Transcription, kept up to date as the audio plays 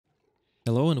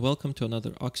Hello and welcome to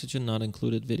another Oxygen Not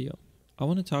Included video. I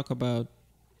want to talk about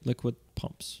liquid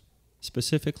pumps,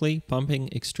 specifically pumping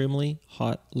extremely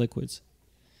hot liquids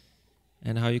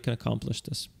and how you can accomplish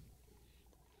this.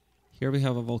 Here we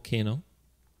have a volcano.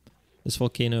 This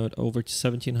volcano at over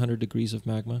 1700 degrees of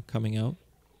magma coming out.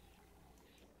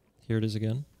 Here it is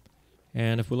again.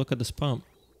 And if we look at this pump,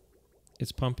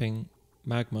 it's pumping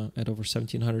magma at over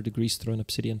 1700 degrees through an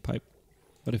obsidian pipe.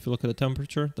 But if you look at the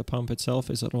temperature, the pump itself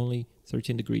is at only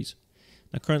 13 degrees.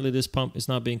 Now currently this pump is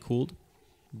not being cooled,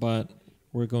 but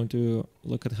we're going to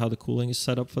look at how the cooling is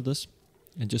set up for this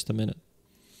in just a minute.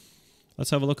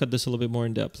 Let's have a look at this a little bit more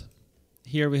in depth.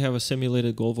 Here we have a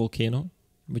simulated gold volcano.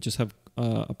 We just have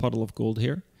a puddle of gold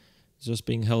here. It's just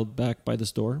being held back by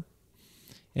this door.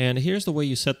 And here's the way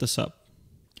you set this up.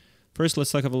 First,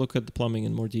 let's have a look at the plumbing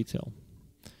in more detail.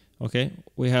 Okay,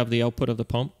 we have the output of the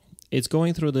pump. It's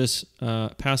going through this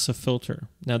passive filter.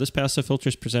 Now, this passive filter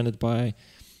is presented by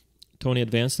Tony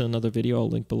Advanced in another video I'll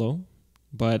link below.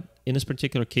 But in this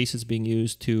particular case, it's being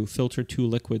used to filter two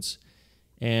liquids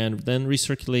and then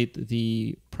recirculate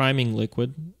the priming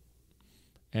liquid.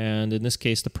 And in this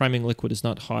case, the priming liquid is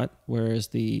not hot, whereas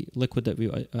the liquid that we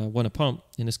want to pump,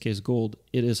 in this case gold,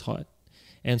 it is hot.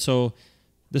 And so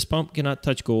this pump cannot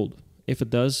touch gold. If it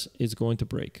does, it's going to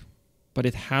break. But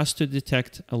it has to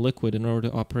detect a liquid in order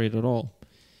to operate at all.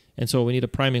 And so we need a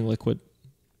priming liquid.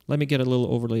 Let me get a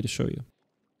little overlay to show you.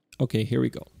 Okay, here we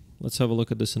go. Let's have a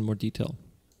look at this in more detail.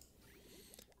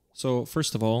 So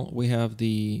first of all, we have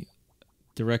the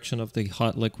direction of the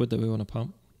hot liquid that we want to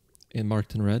pump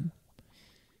marked in red.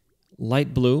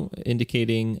 Light blue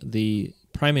indicating the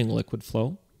priming liquid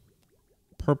flow.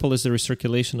 Purple is the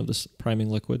recirculation of this priming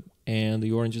liquid, and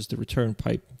the orange is the return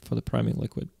pipe for the priming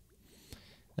liquid.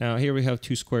 Now here we have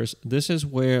two squares. This is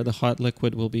where the hot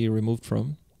liquid will be removed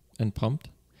from and pumped.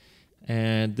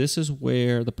 And this is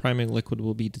where the priming liquid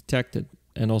will be detected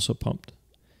and also pumped.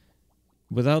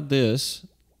 Without this,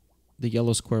 the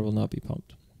yellow square will not be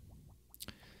pumped.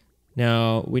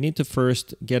 Now we need to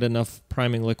first get enough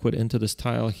priming liquid into this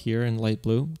tile here in light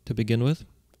blue to begin with.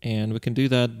 And we can do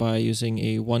that by using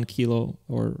a 1 kilo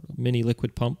or mini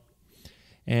liquid pump.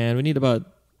 And we need about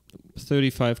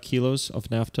 35 kilos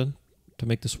of naphtha to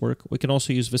make this work. We can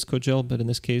also use viscogel, but in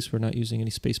this case, we're not using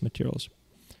any space materials.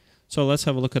 So let's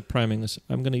have a look at priming this.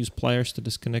 I'm going to use pliers to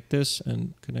disconnect this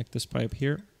and connect this pipe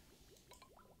here.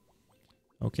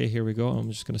 Okay, here we go. I'm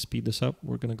just going to speed this up.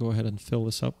 We're going to go ahead and fill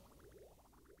this up.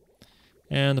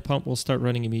 And the pump will start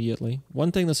running immediately.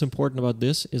 One thing that's important about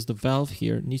this is the valve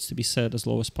here needs to be set as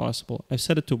low as possible. I've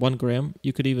set it to 1 gram.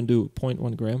 You could even do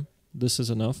 0.1 gram. This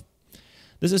is enough.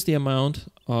 This is the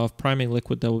amount of priming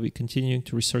liquid that will be continuing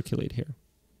to recirculate here.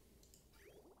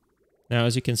 Now,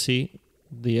 as you can see,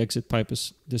 the exit pipe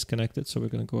is disconnected, so we're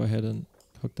going to go ahead and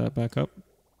hook that back up.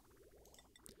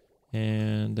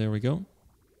 And there we go.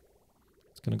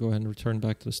 It's going to go ahead and return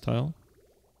back to this tile.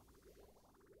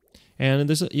 And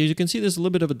as you can see, there's a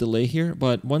little bit of a delay here,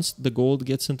 but once the gold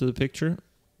gets into the picture,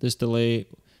 this delay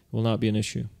will not be an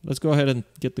issue. Let's go ahead and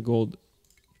get the gold.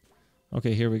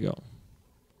 Okay, here we go.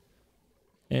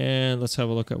 And let's have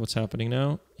a look at what's happening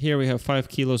now. Here we have 5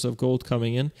 kilos of gold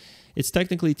coming in. It's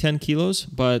technically 10 kilos,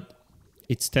 but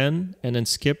it's 10 and then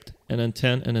skipped and then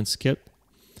 10 and then skipped.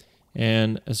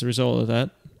 And as a result of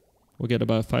that, we'll get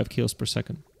about 5 kilos per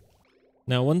second.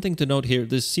 Now, one thing to note here,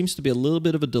 there seems to be a little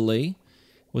bit of a delay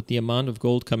with the amount of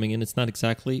gold coming in. It's not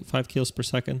exactly 5 kilos per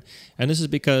second. And this is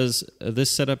because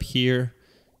this setup here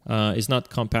is not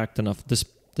compact enough. This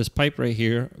pipe right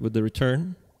here with the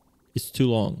return is too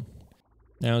long.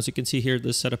 Now, as you can see here,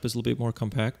 this setup is a little bit more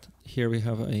compact. Here we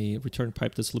have a return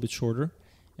pipe that's a little bit shorter.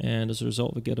 And as a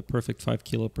result, we get a perfect 5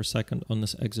 kilo per second on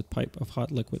this exit pipe of hot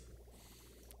liquid,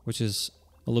 which is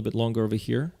a little bit longer over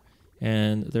here.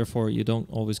 And therefore, you don't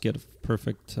always get a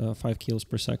perfect 5 kilos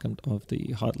per second of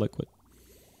the hot liquid.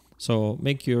 So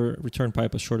make your return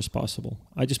pipe as short as possible.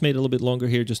 I just made it a little bit longer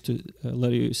here just to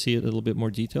let you see it a little bit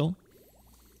more detail.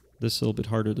 This is a little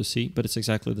bit harder to see, but it's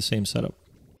exactly the same setup.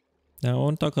 Now, I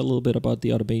want to talk a little bit about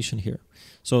the automation here.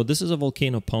 So this is a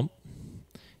volcano pump,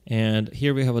 and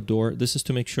here we have a door. This is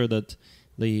to make sure that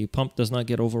the pump does not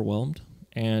get overwhelmed,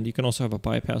 and you can also have a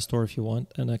bypass door if you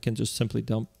want, and I can just simply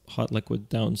dump hot liquid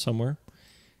down somewhere.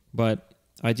 But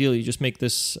ideally, you just make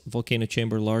this volcano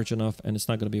chamber large enough, and it's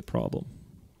not going to be a problem.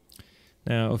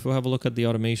 Now, if we have a look at the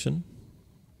automation,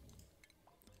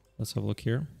 let's have a look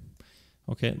here.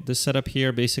 Okay, this setup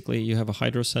here, basically, you have a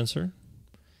hydro sensor.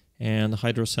 And the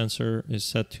hydro sensor is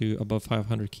set to above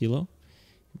 500 kilo.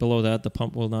 Below that, the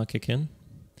pump will not kick in.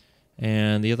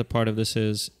 And the other part of this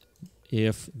is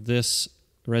if this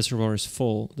reservoir is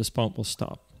full, this pump will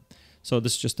stop. So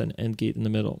this is just an end gate in the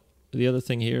middle. the other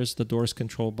thing here is the door is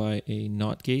controlled by a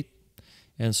NOT gate.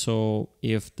 And so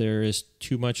if there is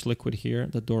too much liquid here,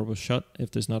 the door will shut.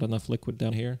 If there's not enough liquid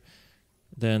down here,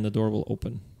 then the door will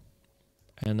open.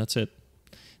 And that's it.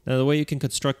 Now the way you can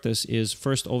construct this is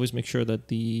first always make sure that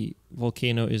the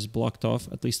volcano is blocked off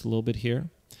at least a little bit here.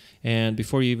 And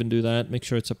before you even do that, make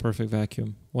sure it's a perfect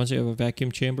vacuum. Once you have a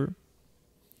vacuum chamber,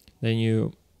 then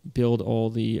you build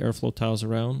all the airflow tiles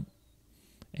around.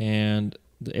 And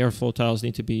the airflow tiles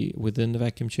need to be within the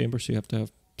vacuum chamber, so you have to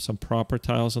have some proper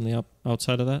tiles on the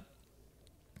outside of that.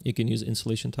 You can use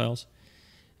insulation tiles.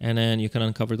 And then you can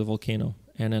uncover the volcano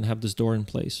and then have this door in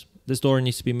place. This door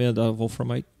needs to be made out of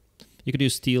wolframite. You could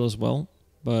use steel as well,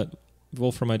 but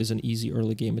wolframite is an easy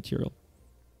early game material,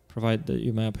 provided that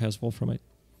your map has wolframite.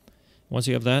 Once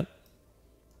you have that,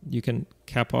 you can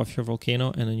cap off your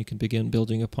volcano and then you can begin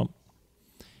building a pump.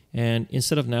 And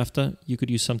instead of naphtha, you could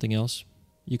use something else.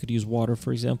 You could use water,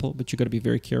 for example, but you got to be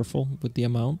very careful with the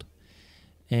amount.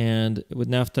 And with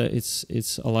naphtha,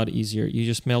 it's a lot easier. You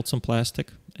just melt some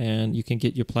plastic, and you can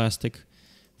get your plastic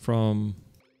from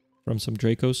some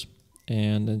Dracos,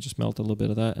 and then just melt a little bit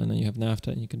of that, and then you have naphtha,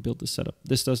 and you can build this setup.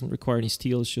 This doesn't require any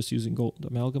steel. It's just using gold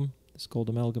amalgam. It's gold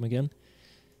amalgam again.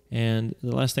 And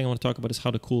the last thing I want to talk about is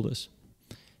how to cool this.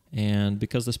 And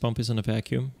because this pump is in a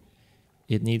vacuum,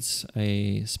 it needs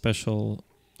a special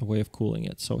way of cooling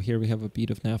it. So here we have a bead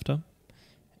of naphtha,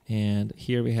 and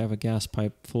here we have a gas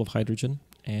pipe full of hydrogen,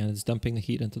 and it's dumping the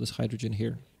heat into this hydrogen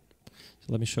here. So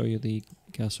let me show you the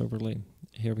gas overlay.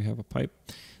 Here we have a pipe.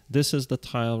 This is the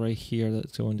tile right here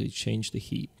that's going to change the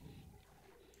heat.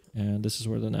 And this is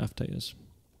where the naphtha is.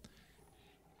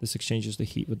 This exchanges the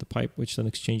heat with the pipe, which then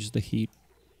exchanges the heat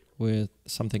with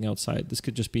something outside. This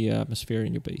could just be atmosphere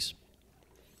in your base.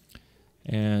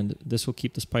 And this will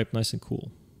keep this pipe nice and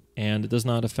cool. And it does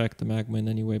not affect the magma in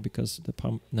any way because the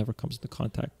pump never comes into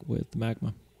contact with the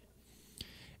magma.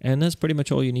 And that's pretty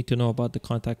much all you need to know about the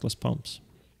contactless pumps.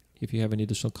 If you have any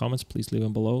additional comments, please leave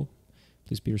them below.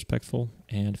 Please be respectful.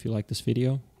 And if you like this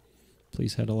video,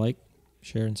 please hit a like,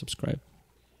 share, and subscribe.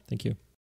 Thank you.